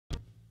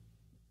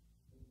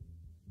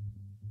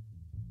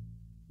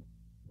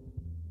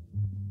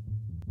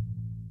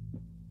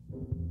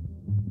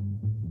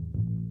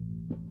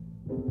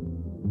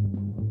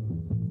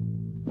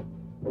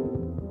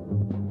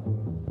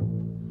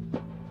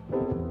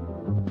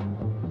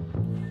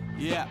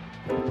Yeah,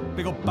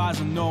 big up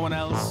Baz and no one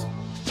else.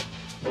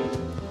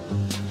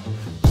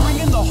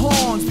 Bringing the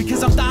horns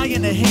because I'm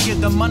dying to hear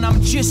them. Man,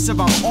 I'm Jister,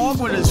 I'm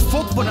awkward as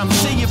fuck, but I'm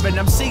seeing you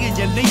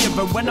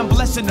leaving when I'm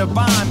blessing the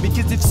rhyme.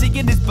 Because if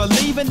seeing is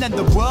believing, then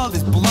the world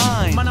is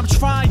blind. Man, I'm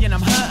trying,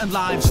 I'm hurting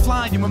lives,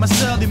 flying with my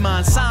surly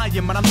mind,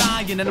 sighing. Man, I'm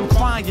dying and I'm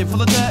crying,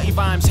 full of dirty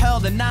rhymes,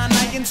 hurled and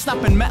 9-nighting,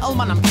 snapping metal.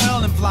 Man, I'm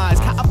curling flies,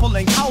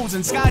 catapulting cows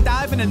and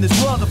skydiving in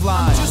this world of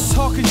lies. I'm just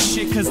talking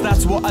shit cause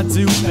that's what I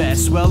do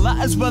best. Well, that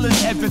as well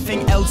as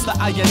everything else that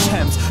I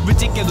attempt.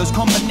 Ridiculous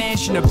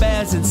combination of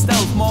bears and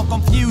stealth, more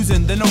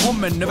confusing than a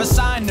woman of a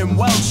sign in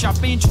Welsh.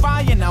 I've been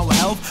trying our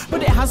health,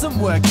 but it hasn't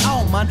worked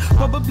out, man.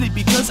 Probably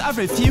because I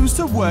refuse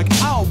to work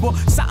out. But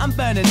sat and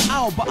burning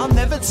out, but I'll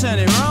never turn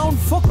it round.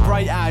 Fuck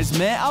bright eyes,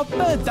 mate, I'll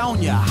burn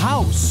down your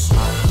house.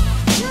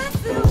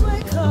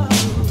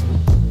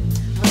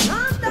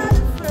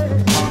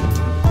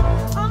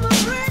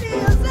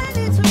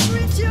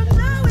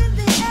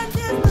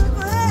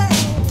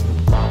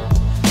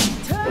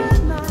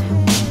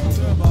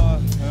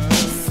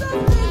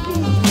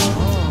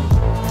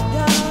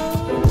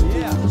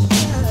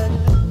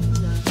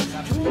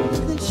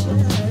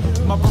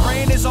 My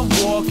brain is on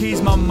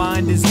walkies, my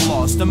mind is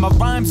lost, and my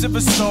rhymes of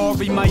a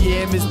story, my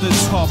aim is the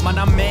top. Man,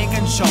 I'm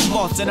making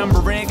Charlotte and I'm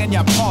rigging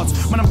your pots.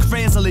 When I'm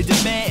crazily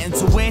debating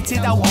to wait it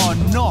out or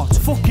not.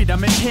 Fuck it,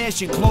 I'm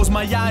impatient, close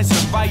my eyes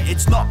and write.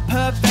 It's not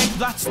perfect,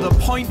 that's the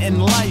point in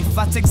life.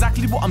 That's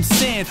exactly what I'm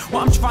saying,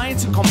 what I'm trying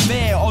to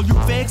convey. All you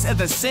fakes are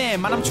the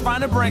same, and I'm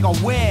trying to bring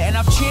away. And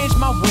I've changed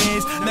my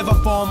ways, never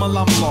formal,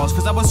 I'm lost.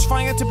 Cause I was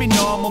trying to be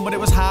normal, but it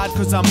was hard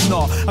cause I'm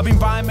not. I've been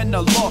rhyming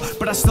a lot,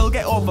 but I still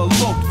get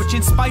overlooked, which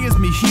inspires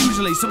me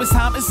hugely, so it's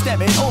time to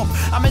step it up.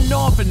 I'm a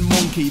northern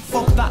monkey,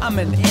 fuck that I'm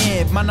an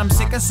ape. Man, I'm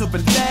sick of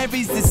southern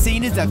theories, this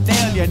scene is a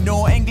failure.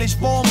 No English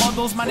role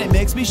models, man, it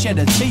makes me shed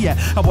a tear.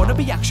 I wanna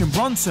be Action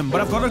Bronson,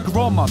 but I've gotta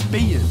grow my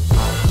beard.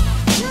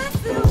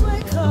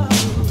 Wake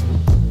up.